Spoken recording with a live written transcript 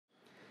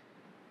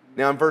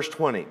Now in verse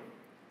 20,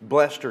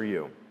 blessed are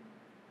you.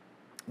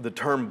 The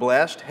term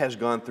blessed has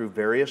gone through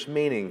various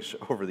meanings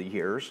over the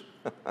years,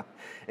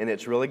 and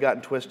it's really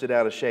gotten twisted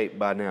out of shape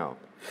by now.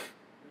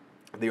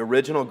 The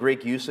original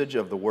Greek usage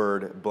of the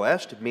word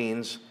blessed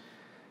means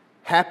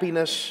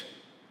happiness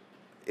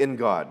in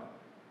God.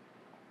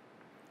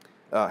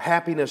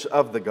 Happiness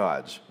of the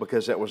gods,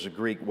 because that was a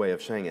Greek way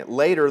of saying it.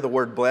 Later, the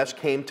word blessed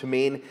came to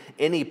mean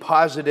any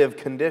positive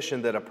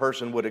condition that a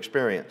person would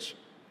experience.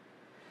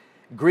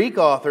 Greek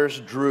authors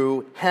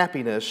drew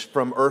happiness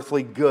from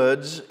earthly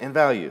goods and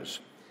values.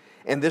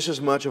 And this is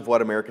much of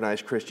what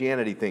Americanized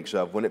Christianity thinks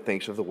of when it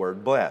thinks of the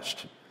word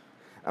blessed.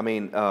 I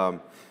mean,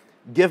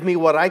 give me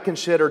what I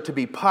consider to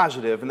be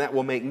positive, and that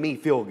will make me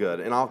feel good,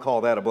 and I'll call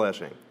that a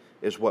blessing,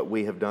 is what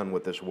we have done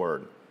with this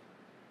word.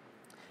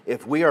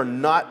 If we are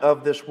not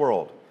of this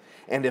world,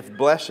 and if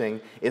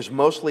blessing is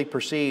mostly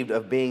perceived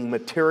of being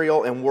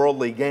material and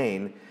worldly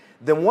gain,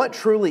 then what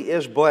truly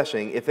is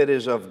blessing if it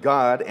is of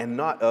God and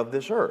not of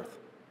this earth?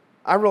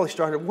 I really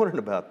started wondering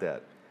about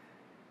that.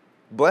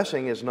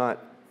 Blessing is not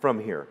from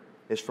here,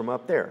 it's from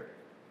up there.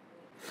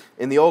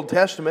 In the Old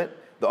Testament,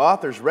 the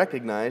authors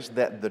recognized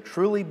that the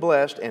truly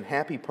blessed and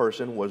happy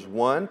person was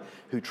one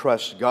who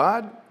trusts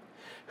God,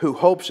 who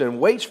hopes and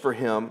waits for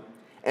Him,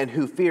 and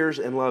who fears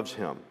and loves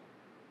Him.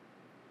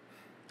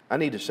 I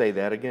need to say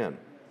that again.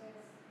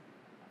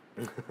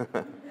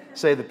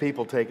 Say the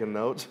people taking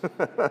notes.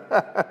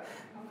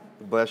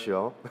 Bless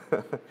y'all.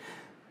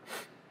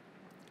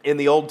 In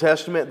the Old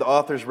Testament, the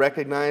authors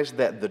recognized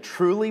that the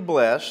truly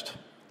blessed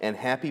and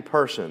happy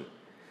person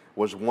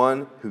was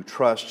one who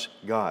trusts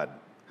God.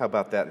 How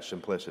about that in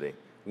simplicity?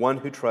 One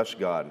who trusts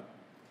God,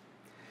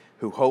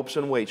 who hopes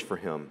and waits for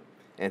Him,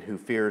 and who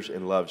fears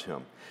and loves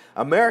Him.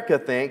 America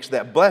thinks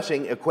that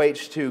blessing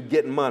equates to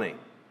getting money,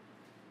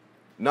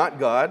 not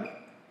God.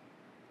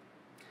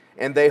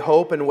 And they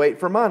hope and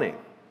wait for money,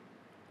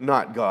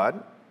 not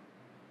God.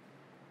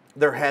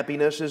 Their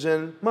happiness is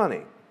in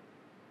money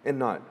and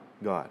not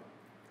God.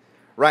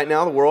 Right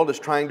now, the world is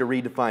trying to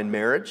redefine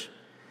marriage,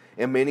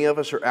 and many of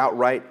us are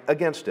outright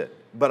against it.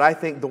 But I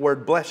think the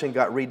word blessing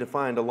got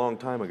redefined a long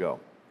time ago.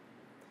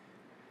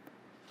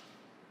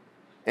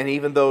 And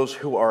even those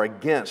who are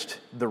against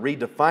the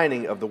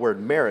redefining of the word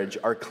marriage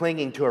are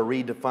clinging to a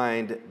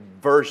redefined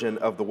version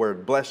of the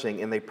word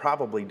blessing, and they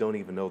probably don't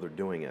even know they're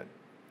doing it.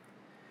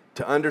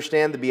 To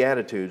understand the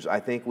Beatitudes, I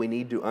think we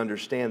need to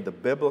understand the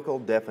biblical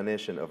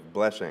definition of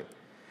blessing.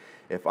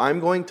 If I'm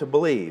going to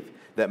believe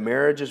that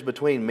marriage is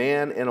between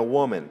man and a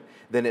woman,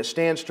 then it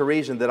stands to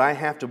reason that I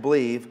have to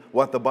believe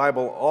what the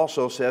Bible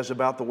also says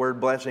about the word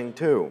blessing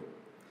too.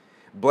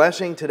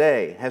 Blessing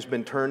today has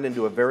been turned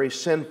into a very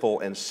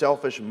sinful and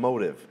selfish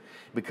motive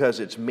because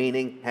its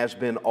meaning has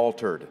been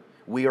altered.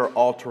 We are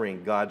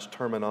altering God's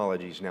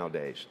terminologies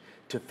nowadays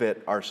to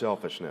fit our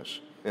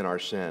selfishness and our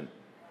sin.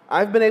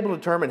 I've been able to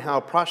determine how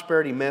a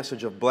prosperity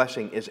message of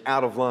blessing is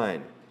out of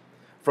line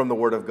from the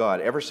Word of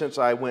God ever since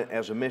I went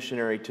as a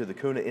missionary to the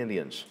Kuna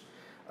Indians.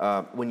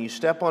 When you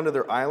step onto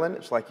their island,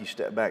 it's like you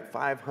step back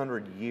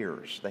 500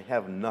 years. They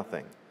have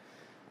nothing.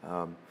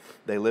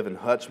 They live in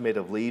huts made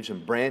of leaves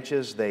and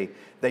branches. They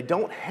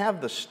don't have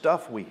the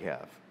stuff we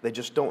have. They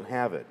just don't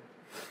have it.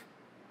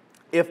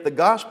 If the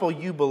gospel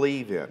you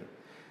believe in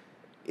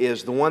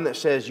is the one that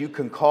says you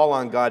can call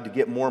on God to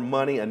get more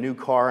money, a new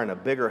car, and a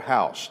bigger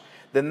house,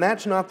 then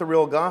that's not the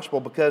real gospel,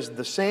 because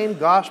the same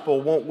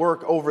gospel won't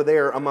work over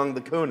there among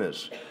the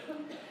Kunas.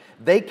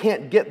 They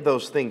can't get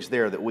those things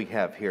there that we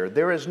have here.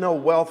 There is no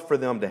wealth for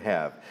them to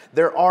have.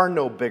 There are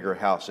no bigger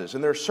houses,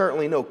 and there's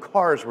certainly no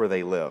cars where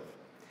they live.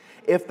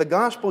 If the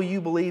gospel you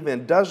believe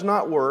in does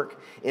not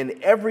work in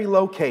every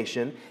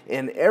location,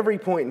 in every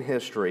point in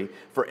history,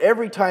 for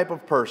every type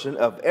of person,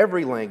 of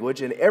every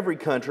language, in every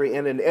country,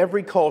 and in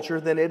every culture,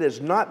 then it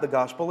is not the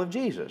gospel of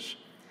Jesus.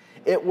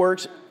 It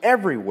works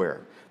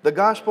everywhere. The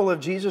gospel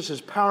of Jesus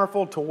is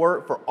powerful to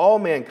work for all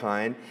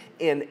mankind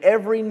in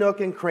every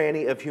nook and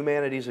cranny of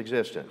humanity's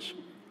existence.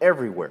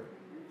 Everywhere.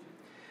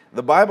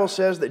 The Bible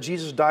says that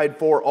Jesus died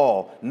for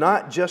all,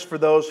 not just for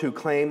those who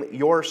claim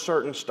your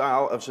certain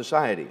style of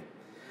society.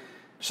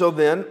 So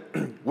then,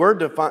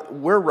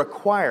 we're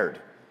required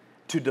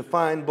to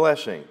define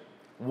blessing.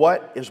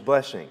 What is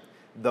blessing?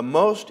 The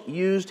most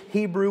used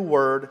Hebrew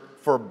word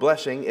for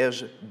blessing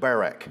is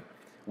barak,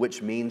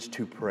 which means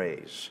to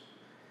praise.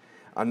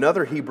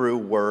 Another Hebrew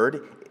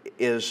word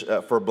is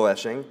for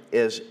blessing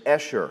is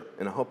esher,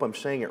 and I hope I'm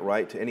saying it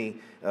right to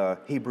any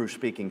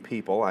Hebrew-speaking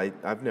people.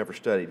 I've never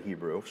studied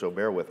Hebrew, so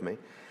bear with me.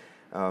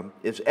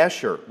 It's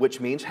esher,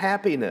 which means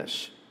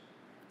happiness.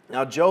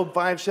 Now, Job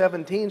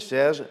 5:17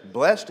 says,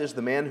 "Blessed is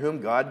the man whom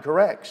God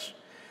corrects."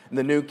 And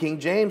the New King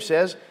James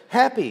says,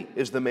 "Happy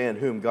is the man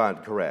whom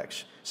God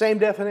corrects." Same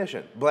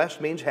definition. Blessed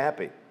means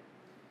happy.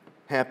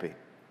 Happy.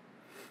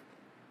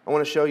 I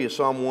want to show you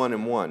Psalm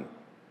 1:1.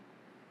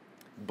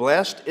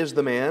 Blessed is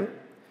the man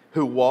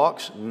who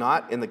walks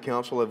not in the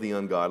counsel of the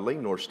ungodly,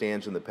 nor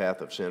stands in the path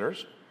of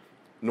sinners,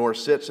 nor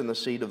sits in the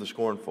seat of the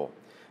scornful.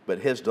 But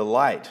his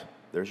delight,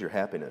 there's your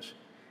happiness,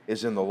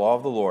 is in the law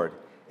of the Lord,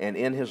 and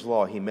in his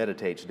law he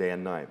meditates day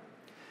and night.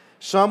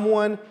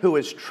 Someone who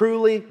is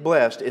truly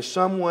blessed is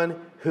someone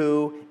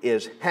who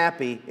is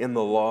happy in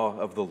the law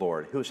of the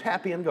Lord, who is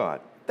happy in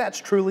God.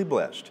 That's truly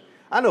blessed.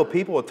 I know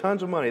people with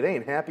tons of money, they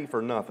ain't happy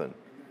for nothing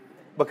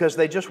because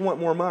they just want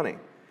more money.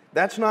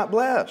 That's not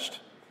blessed.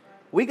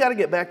 We got to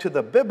get back to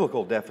the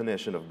biblical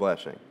definition of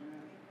blessing.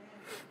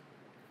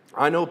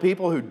 I know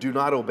people who do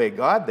not obey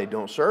God, they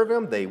don't serve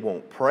Him, they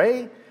won't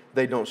pray,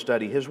 they don't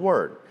study His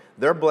Word.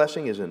 Their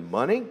blessing is in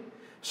money,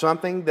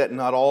 something that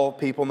not all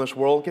people in this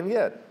world can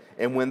get.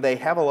 And when they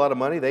have a lot of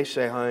money, they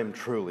say, I'm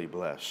truly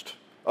blessed.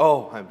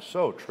 Oh, I'm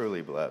so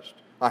truly blessed.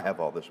 I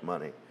have all this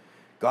money.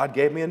 God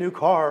gave me a new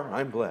car.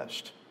 I'm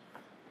blessed.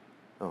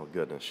 Oh,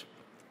 goodness.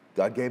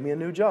 God gave me a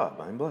new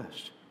job. I'm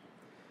blessed.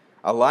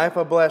 A life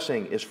of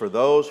blessing is for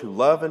those who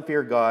love and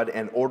fear God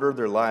and order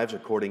their lives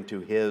according to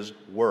His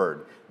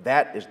Word.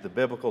 That is the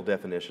biblical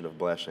definition of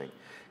blessing.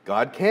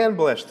 God can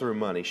bless through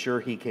money.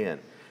 Sure, He can.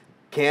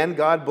 Can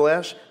God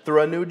bless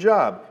through a new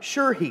job?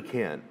 Sure, He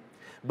can.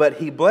 But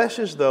He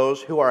blesses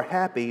those who are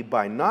happy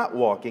by not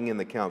walking in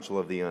the counsel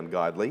of the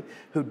ungodly,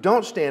 who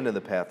don't stand in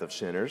the path of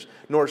sinners,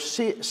 nor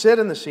sit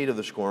in the seat of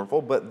the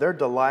scornful, but their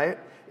delight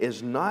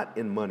is not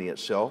in money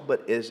itself,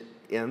 but is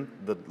in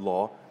the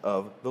law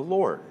of the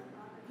Lord.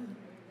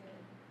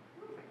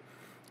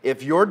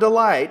 If your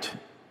delight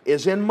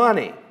is in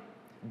money,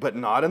 but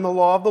not in the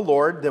law of the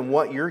Lord, then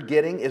what you're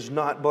getting is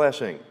not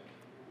blessing.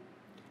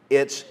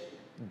 It's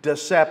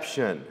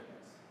deception.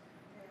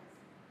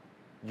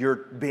 You're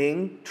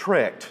being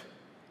tricked.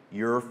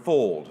 You're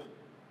fooled.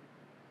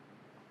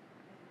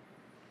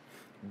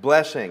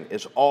 Blessing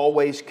is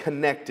always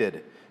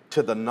connected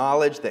to the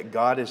knowledge that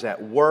God is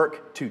at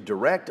work to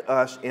direct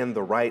us in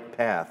the right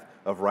path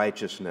of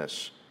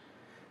righteousness.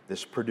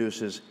 This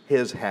produces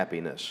His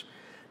happiness.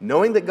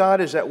 Knowing that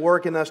God is at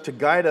work in us to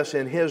guide us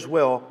in His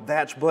will,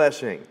 that's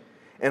blessing.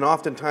 And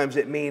oftentimes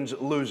it means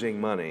losing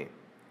money.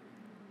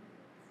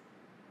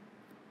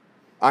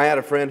 I had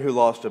a friend who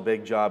lost a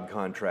big job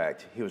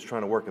contract. He was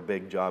trying to work a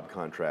big job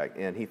contract,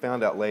 and he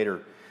found out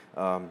later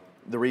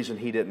the reason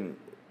he didn't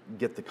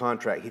get the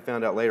contract, he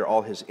found out later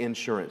all his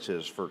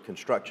insurances for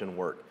construction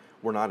work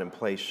were not in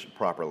place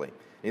properly.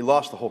 And he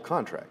lost the whole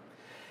contract.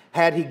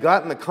 Had he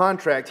gotten the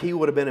contract, he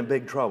would have been in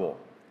big trouble.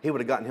 He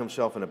would have gotten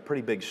himself in a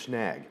pretty big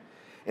snag.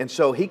 And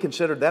so he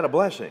considered that a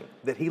blessing,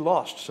 that he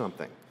lost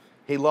something.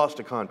 He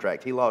lost a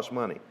contract, he lost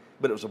money,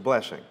 but it was a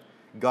blessing.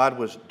 God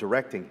was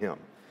directing him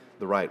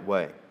the right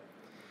way.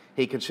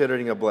 He considered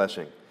it a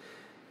blessing.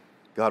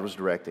 God was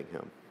directing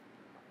him.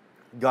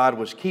 God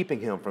was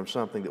keeping him from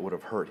something that would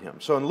have hurt him.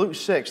 So in Luke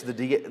 6,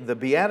 the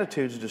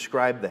Beatitudes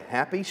describe the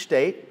happy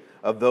state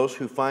of those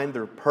who find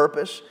their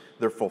purpose,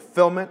 their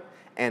fulfillment,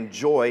 and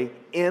joy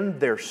in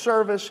their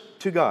service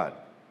to God.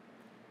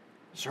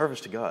 Service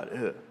to God.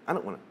 Ugh, I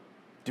don't want to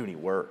do any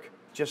work.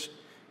 Just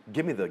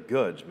give me the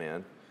goods,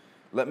 man.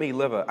 Let me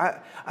live I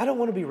don't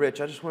want to be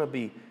rich. I just want to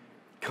be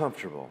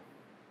comfortable.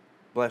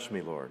 Bless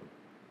me, Lord.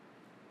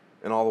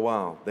 And all the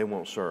while, they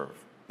won't serve.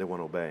 They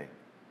won't obey.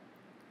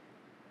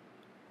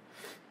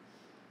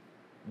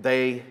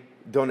 They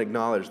don't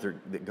acknowledge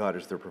that God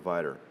is their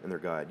provider and their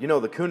guide. You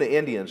know, the Kuna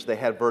Indians, they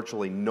had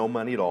virtually no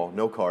money at all,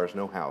 no cars,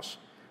 no house,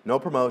 no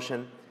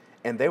promotion,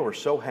 and they were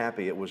so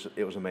happy it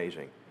was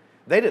amazing.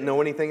 They didn't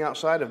know anything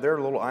outside of their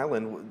little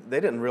island.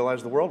 They didn't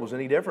realize the world was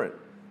any different.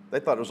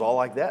 They thought it was all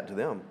like that to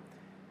them.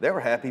 They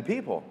were happy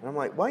people. And I'm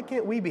like, why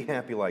can't we be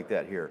happy like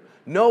that here?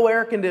 No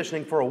air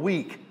conditioning for a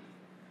week.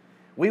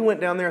 We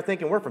went down there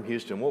thinking, we're from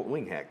Houston,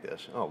 we can hack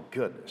this. Oh,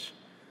 goodness.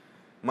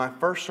 My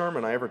first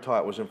sermon I ever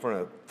taught was in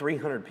front of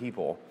 300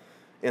 people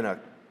in a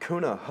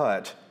Kuna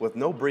hut with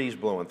no breeze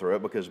blowing through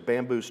it because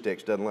bamboo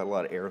sticks doesn't let a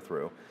lot of air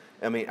through.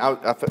 I mean,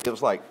 it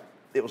was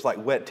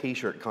like wet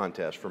T-shirt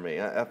contest for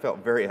me. I felt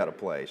very out of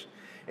place.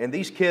 And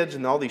these kids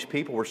and all these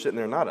people were sitting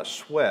there, not a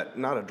sweat,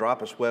 not a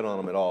drop of sweat on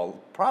them at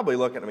all, probably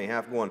looking at me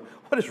half going,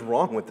 what is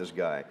wrong with this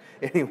guy?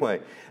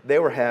 Anyway, they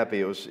were happy.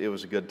 It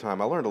was a good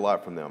time. I learned a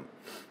lot from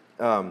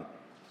them.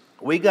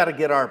 We got to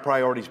get our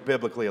priorities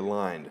biblically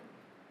aligned.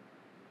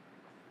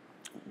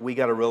 We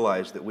got to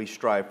realize that we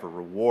strive for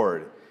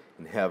reward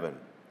in heaven.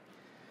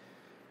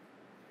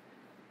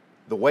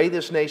 The way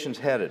this nation's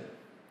headed,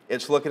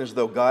 it's looking as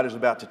though God is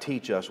about to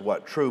teach us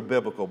what true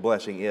biblical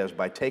blessing is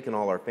by taking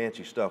all our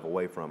fancy stuff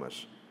away from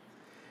us.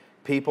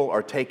 People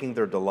are taking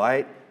their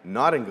delight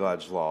not in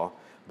God's law,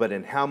 but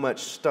in how much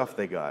stuff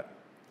they got.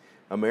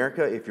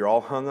 America, if you're all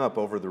hung up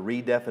over the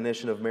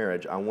redefinition of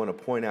marriage, I want to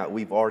point out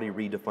we've already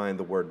redefined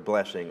the word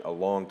blessing a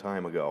long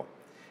time ago,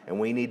 and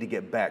we need to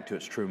get back to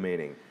its true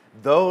meaning.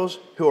 Those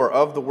who are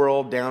of the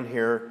world down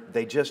here,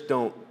 they just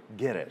don't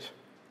get it.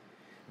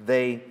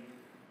 They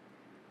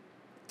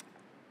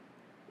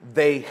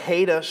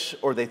hate us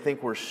or they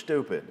think we're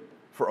stupid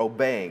for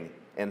obeying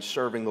and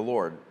serving the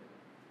Lord.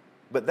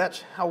 But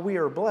that's how we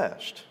are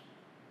blessed.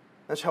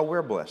 That's how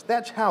we're blessed.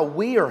 That's how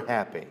we are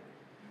happy.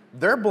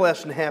 They're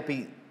blessed and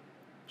happy,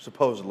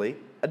 supposedly,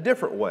 a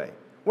different way.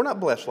 We're not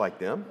blessed like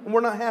them, and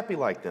we're not happy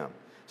like them.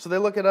 So they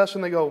look at us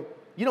and they go,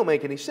 you don't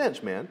make any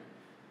sense, man.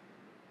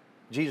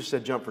 Jesus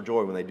said, jump for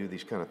joy when they do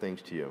these kind of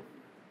things to you.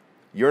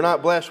 You're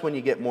not blessed when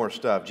you get more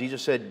stuff.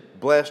 Jesus said,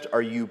 blessed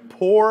are you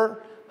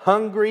poor,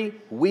 hungry,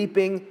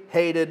 weeping,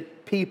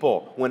 hated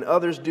people when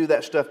others do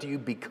that stuff to you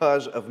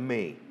because of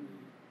me.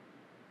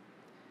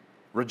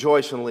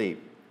 Rejoice and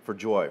leap for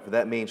joy, for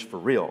that means for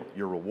real.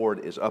 Your reward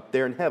is up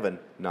there in heaven,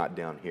 not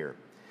down here.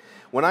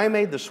 When I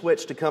made the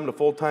switch to come to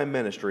full-time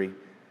ministry,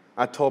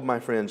 I told my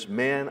friends,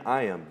 man,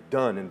 I am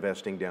done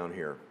investing down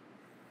here.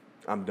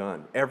 I'm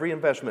done. Every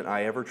investment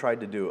I ever tried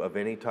to do of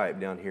any type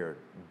down here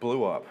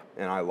blew up,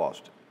 and I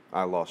lost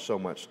so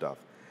much stuff.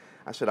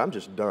 I said, I'm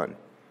just done.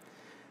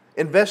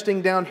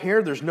 Investing down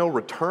here, there's no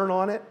return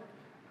on it.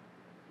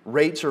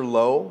 Rates are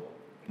low.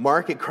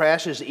 Market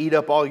crashes eat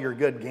up all your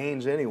good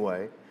gains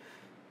anyway.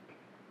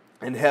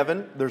 In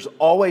heaven, there's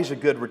always a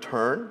good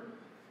return.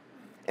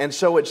 And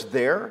so it's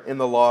there in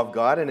the law of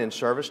God and in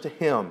service to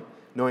Him,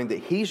 knowing that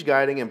He's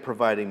guiding and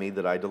providing me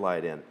that I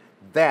delight in.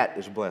 That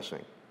is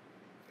blessing.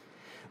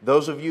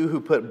 Those of you who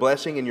put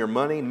blessing in your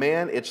money,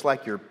 man, it's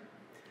like you're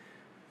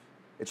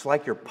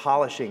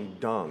polishing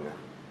dung.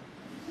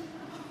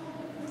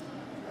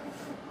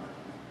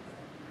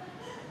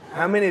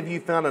 How many of you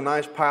found a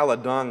nice pile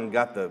of dung and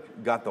got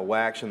the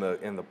wax and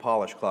the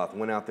polish cloth and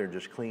went out there and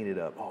just cleaned it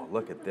up? Oh,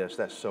 look at this.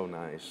 That's so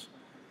nice.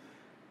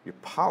 You're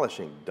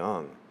polishing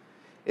dung.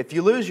 If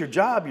you lose your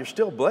job, you're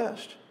still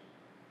blessed.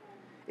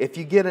 If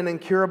you get an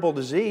incurable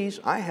disease,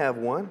 I have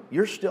one,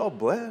 you're still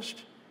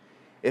blessed.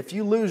 If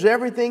you lose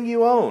everything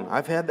you own,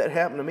 I've had that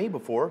happen to me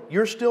before,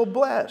 you're still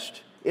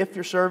blessed if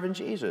you're serving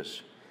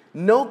Jesus.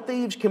 No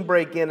thieves can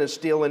break in and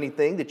steal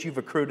anything that you've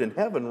accrued in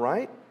heaven,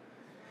 right?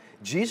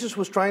 Jesus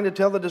was trying to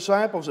tell the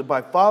disciples that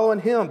by following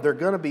Him, they're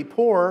going to be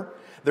poor,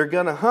 they're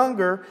going to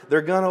hunger,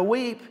 they're going to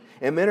weep,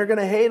 and men are going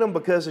to hate them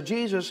because of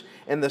Jesus.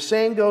 And the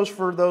same goes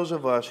for those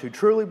of us who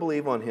truly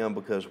believe on Him,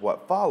 because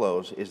what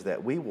follows is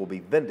that we will be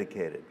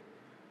vindicated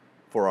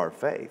for our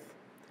faith.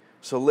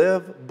 So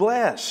live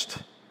blessed.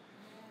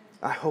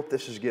 I hope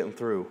this is getting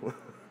through.